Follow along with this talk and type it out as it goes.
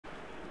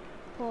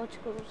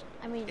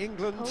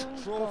England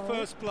Poland's draw goal.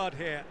 first blood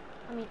here.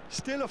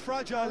 Still a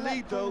fragile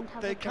lead though.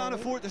 They can't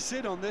afford to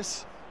sit on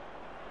this.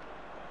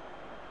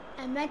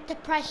 I meant to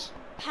press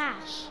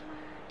pass.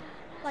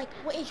 Like,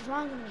 what is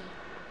wrong with me?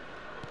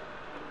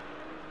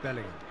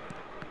 Bellingham.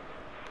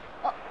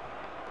 Oh.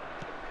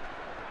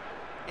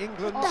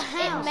 England What the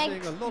hell?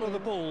 seeing a lot of the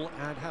ball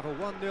and have a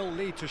 1-0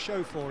 lead to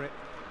show for it.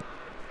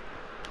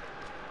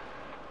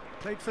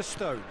 Played for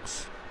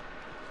Stones.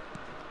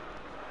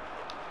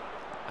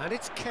 And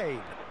it's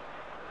Kane.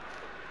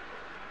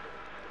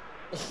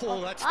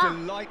 Oh, that's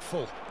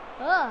delightful.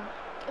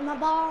 Get my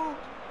ball.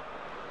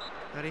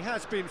 And he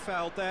has been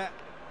fouled there.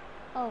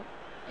 Oh,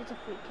 it's a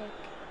free kick.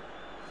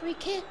 Free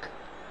kick.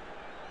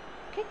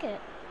 Kick it.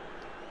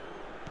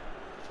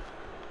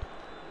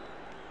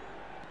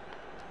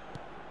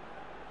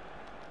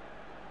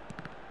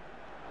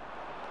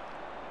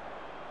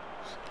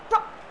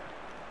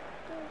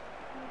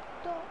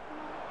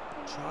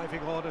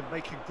 Driving on and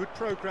making good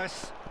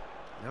progress.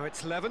 Now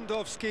it's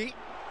Lewandowski.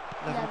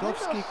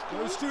 Lewandowski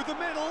goes through the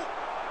middle.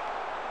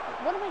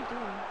 What am I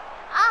doing?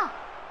 Ah!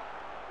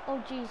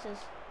 Oh, Jesus.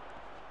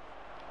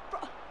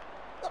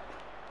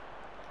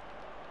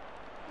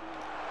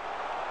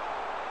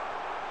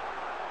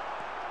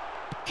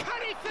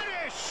 Can he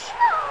finish?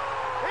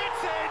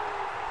 It's in!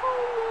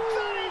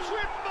 That is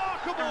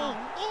remarkable!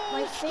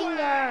 My All finger.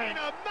 square in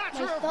a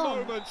matter My of thumb.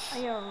 moments. Are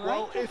you alright?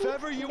 Well, if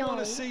ever you No. want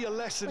to see a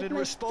lesson Like in my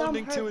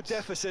responding thumb to a hurts.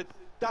 deficit,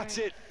 that's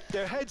it.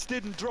 Their heads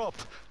didn't drop,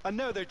 and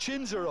now their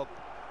chins are up.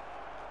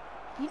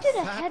 You did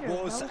a That header.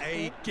 was that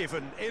a good.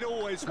 given. It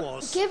always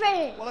was. Give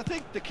it. Well, I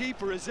think the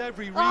keeper has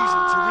every reason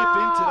to rip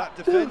into that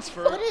defence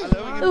for What is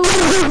allowing him wrong?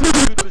 to be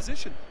in a good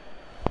position.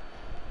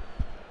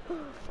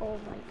 Oh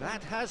my God.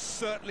 That has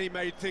certainly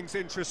made things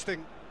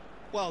interesting.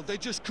 Well, they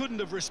just couldn't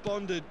have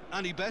responded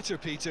any better,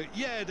 Peter.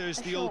 Yeah, there's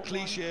A the old short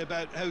one. cliche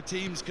about how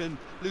teams can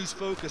lose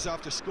focus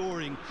after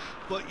scoring,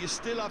 but you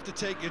still have to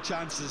take your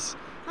chances.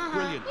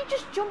 Brilliant. You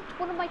just jumped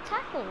one of my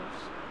tackles.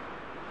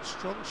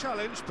 Strong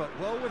challenge, but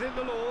well within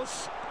the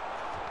laws.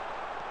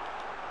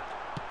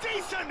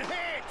 Decent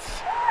hit!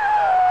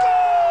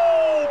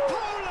 Goal!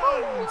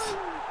 Poland!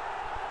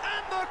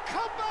 And the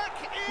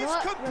comeback is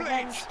What complete.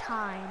 revenge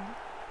time?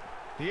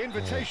 The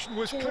invitation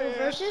was Two clear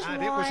versus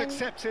and it was one.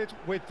 accepted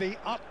with the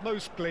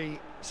utmost glee.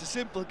 It's a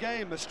simple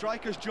game. A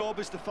striker's job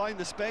is to find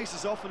the space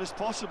as often as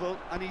possible,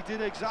 and he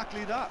did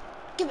exactly that.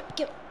 Give it.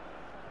 Give it.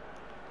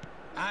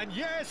 And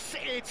yes,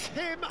 it's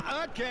him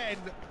again.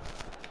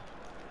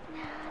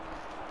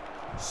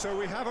 So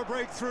we have a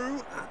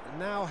breakthrough.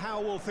 Now how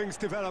will things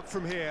develop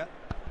from here?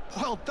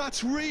 Well,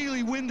 that's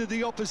really winded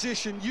the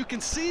opposition. You can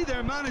see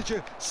their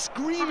manager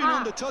screaming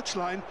on the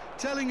touchline,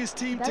 telling his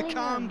team to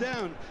calm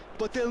down.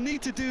 But they'll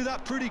need to do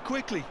that pretty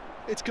quickly.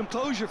 It's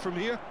composure from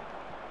here.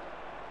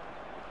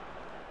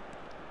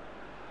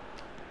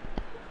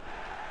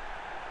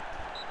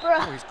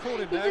 Bruh, Oh, he's caught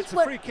him he there. just It's a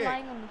went free kick.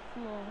 lying on the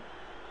floor.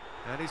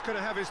 And he's going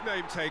to have his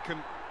name taken.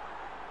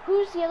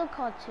 Who's the yellow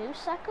card to?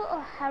 Saka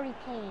or Harry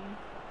Kane?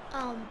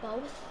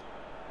 Both.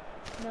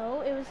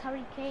 No, it was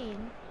Harry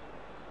Kane.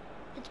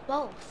 It's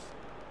both.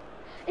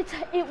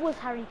 It was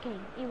Harry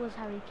Kane. It was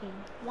Harry Kane.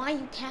 Why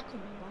you tackle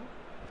me,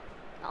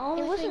 bro?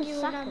 It wasn't you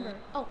Saka. remember.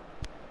 Oh,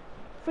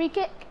 Free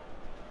kick.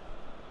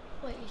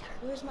 wait.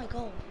 Where's my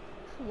goal?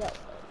 Yep.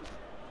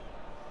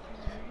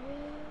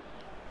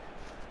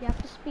 You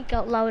have to speak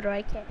out louder.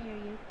 I can't hear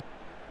you.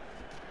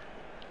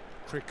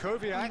 On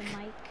Krychowiak. the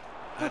mic.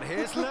 And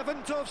here's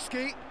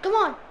Lewandowski. Come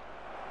on.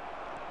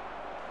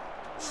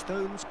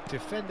 Stones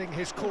defending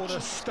his corner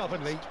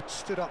stubbornly.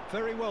 Stood up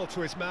very well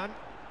to his man.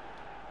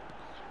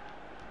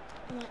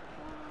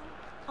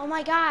 Oh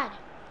my God.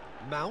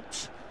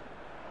 Mount.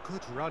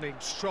 Good running,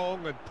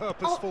 strong and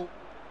purposeful.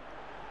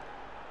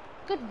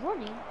 Good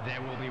running.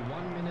 There will be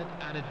 1 minute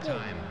added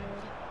time.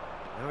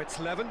 Now it's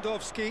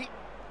Lewandowski.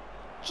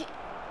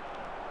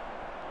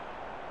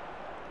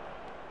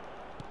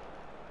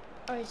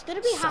 Alright, it's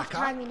gonna be Saka.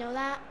 halftime. You know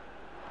that.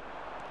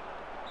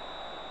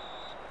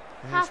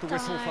 There's the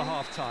whistle for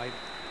Half-time. half-time.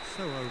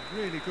 So a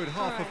really good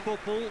half of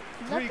football.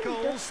 3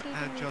 goals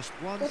and just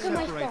one Look at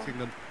my separating thumb.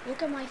 them.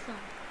 Look at my thumb.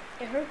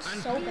 It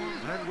hurts so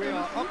bad. And we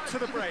are up to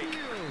the break.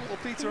 Well,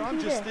 Peter,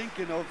 I'm just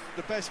thinking of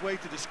the best way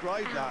to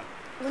describe that.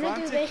 When I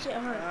do this, it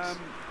hurts.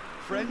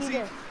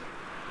 Frenzied.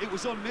 It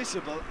was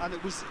unmissable and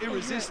it was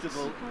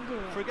irresistible. You can't do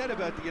it. Forget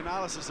about the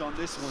analysis on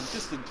this one.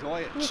 Just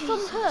enjoy it. Your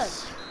thumb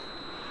hurt.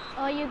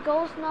 Oh, your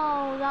goal's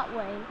now that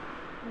way.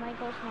 My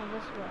goal's now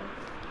this way.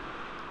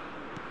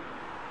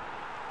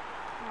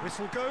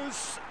 Whistle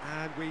goes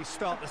and we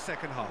start the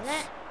second half.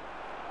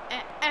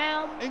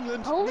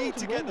 England Poland need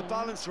to get the winning.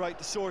 balance right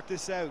to sort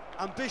this out.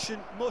 Ambition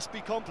must be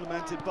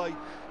complemented by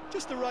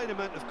just the right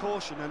amount of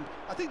caution, and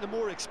I think the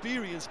more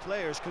experienced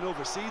players can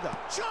oversee that.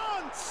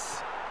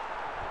 Chance!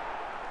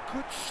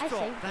 Good I stop.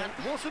 saved That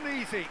it. wasn't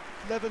easy.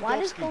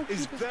 Lewandowski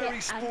is goalkeepers very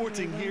get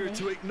sporting angry here when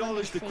to they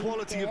acknowledge the saved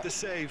quality of it? the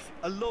save.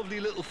 A lovely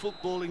little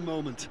footballing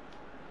moment.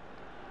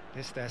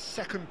 It's their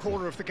second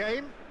corner of the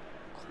game.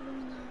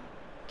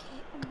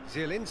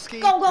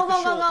 Zielinski. Go, go, with the go,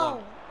 go, short go.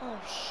 one. Oh,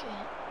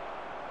 shit.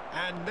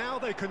 And now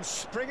they can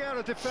spring out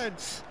of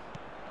defence.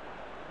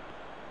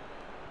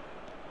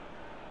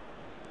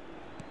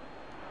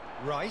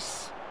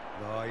 Rice.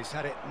 Oh, he's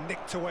had it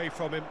nicked away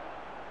from him.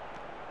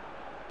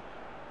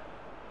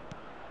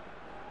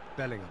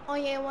 Bellingham. Oh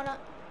yeah, wanna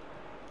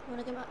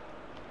get back.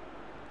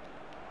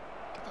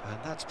 And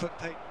that's put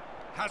Pate.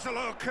 Has a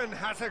look and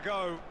has a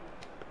go.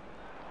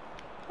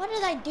 Why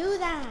did I do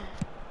that?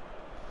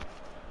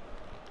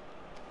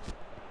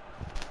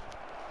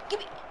 Give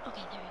me.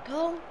 Okay, there we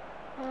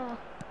go.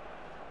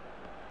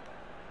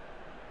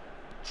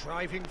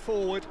 Driving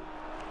forward.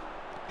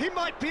 He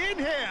might be in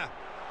here.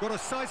 Got a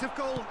size of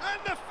goal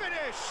and the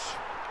finish.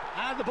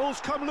 And the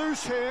ball's come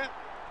loose here.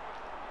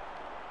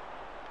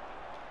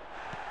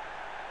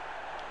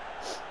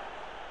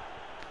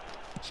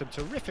 Some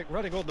terrific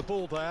running on the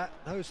ball there.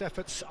 Those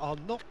efforts are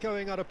not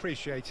going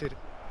unappreciated.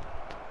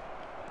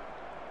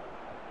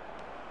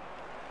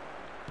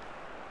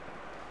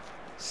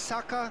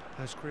 Saka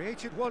has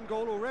created one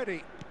goal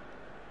already.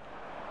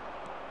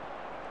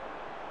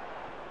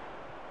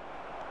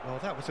 Well,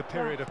 that was a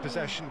period of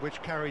possession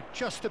which carried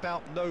just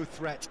about no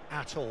threat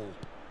at all.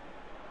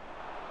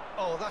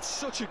 Oh, that's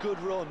such a good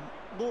run.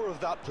 More of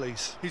that,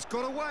 please. He's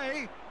got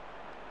away.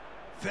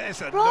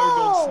 There's a Bro!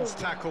 no-nonsense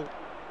tackle.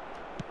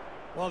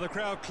 Well, the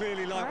crowd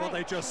clearly like what they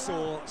Right, just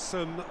chill saw.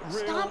 Some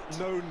real Stop.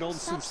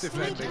 no-nonsense Stop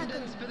defending. sniping.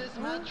 Attendance for this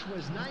match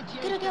was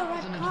Gonna get a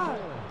red card. 98,004.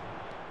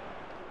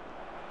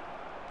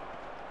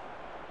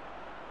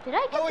 Did I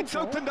get Oh, the it's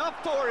ball? opened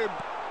up for him.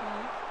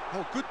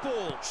 Oh, good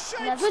ball.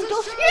 Shapes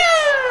Lewandowski. the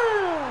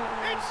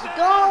Yeah! It's Let's there.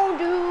 go,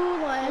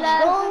 dude.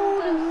 Let's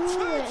go, dude. Two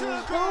Let's to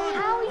go. go.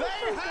 How are you They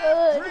so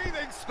have good?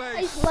 breathing It's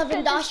space.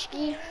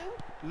 Lewandowski.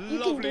 can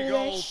Lovely do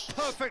goal. this.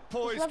 Perfect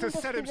poise to Lewandowski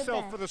set the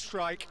himself best? for the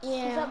strike.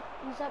 Yeah.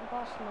 He's at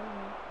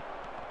Barcelona.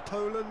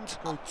 Poland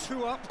go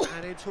 2 up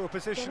and into a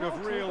position They're of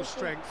not real taking-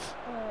 strength.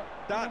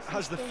 That Messi's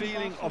has the been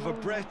feeling of a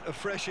Barcelona. breath of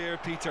fresh air,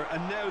 Peter,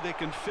 and now they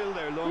can fill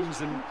their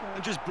lungs and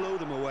just blow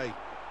them away.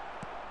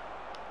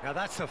 Now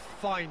that's a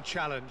fine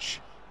challenge.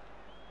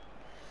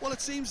 Well,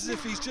 it seems as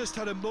if he's just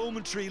had a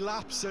momentary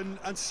lapse and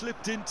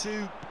slipped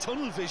into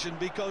tunnel vision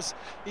because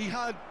he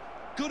had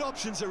good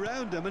options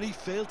around him and he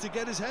failed to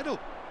get his head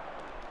up.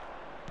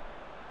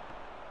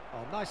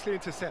 Oh, nicely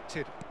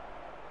intercepted.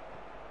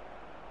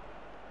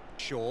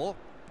 Shaw.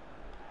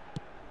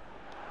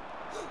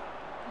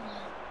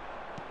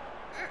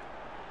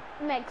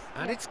 Next.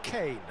 And it's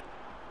Kane.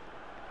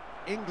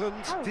 England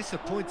Oh,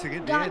 disappointing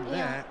in the Got end ya.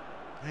 there.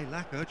 They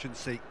lack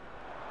urgency.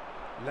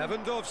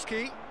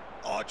 Lewandowski.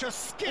 Oh,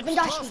 just skips Lewandowski.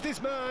 past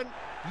his man.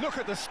 Look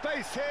at the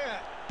space here.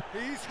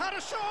 He's had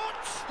a shot.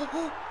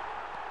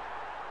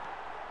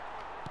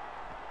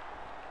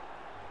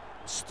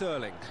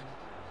 Sterling.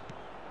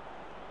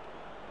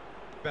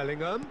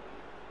 Bellingham.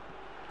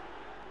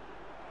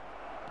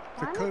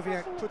 Why am I Kovacic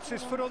passing it puts to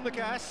his the foot on the left?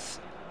 gas.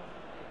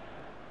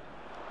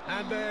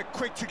 And they're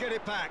quick to get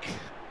it back.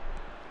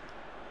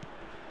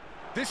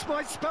 This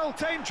might spell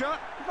danger.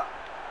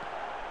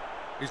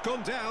 He's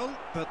gone down,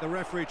 but the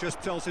referee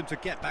just tells him to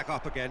get back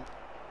up again.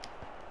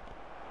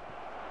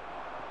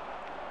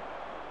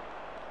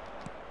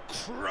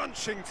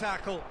 Crunching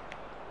tackle.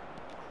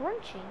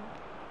 Crunching?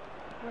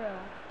 Bro.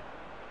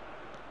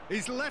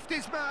 He's left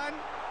his man,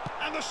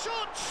 and the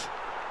shot!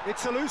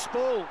 It's a loose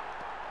ball.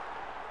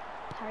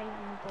 Harry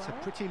It's a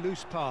Maguire. pretty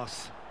loose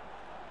pass.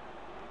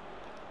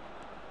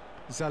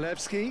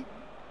 Zalewski.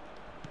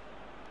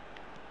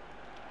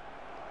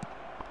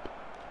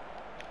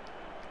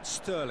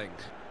 Sterling.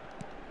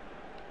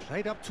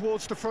 Played up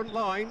towards the front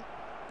line.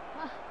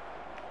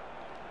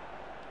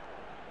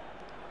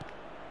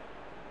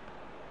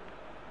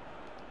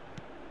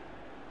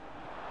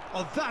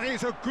 Oh, that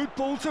is a good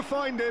ball to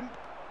find him.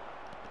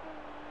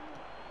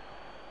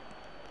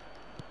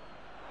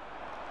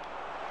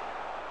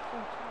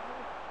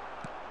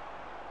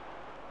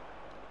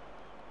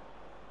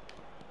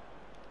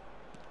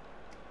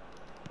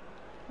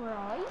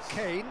 Rice.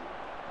 Kane.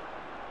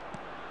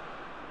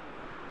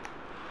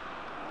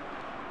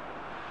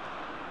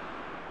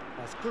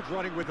 That's good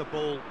running with the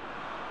ball.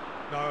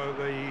 No,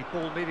 the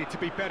ball needed to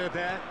be better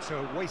there. It's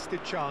a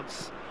wasted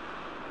chance.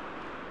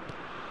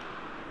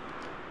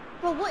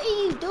 Bro, what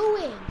are you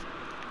doing?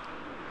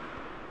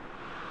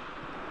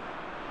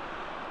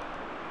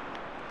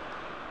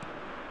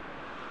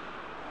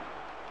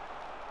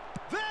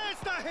 There's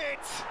the hit!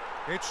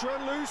 It's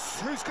run loose.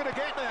 Who's going to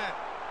get there?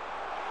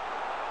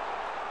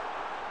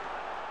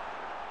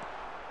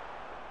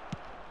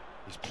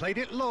 He's played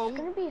it It's long.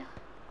 gonna be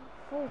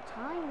full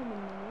time in a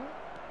minute.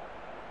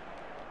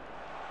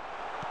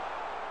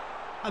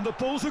 And the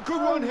ball's a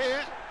good Oh, one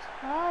here.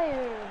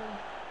 Tired.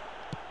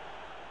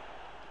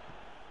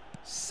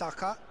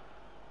 Saka.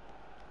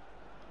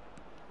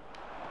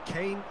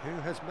 Kane,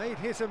 who has made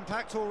his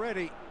impact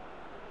already.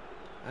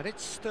 And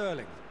it's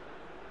Sterling.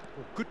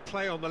 Well, good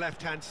play on the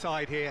left-hand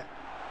side here.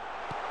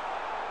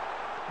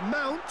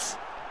 Mount.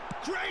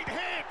 Great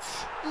hit!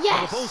 Yes!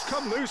 And the ball's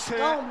come loose here.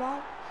 Go, bro.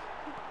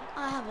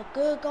 I have a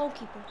good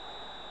goalkeeper.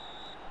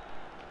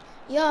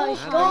 Yo,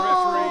 let's And go.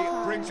 the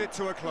referee brings it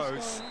to a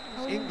close.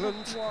 go.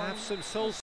 England have some soul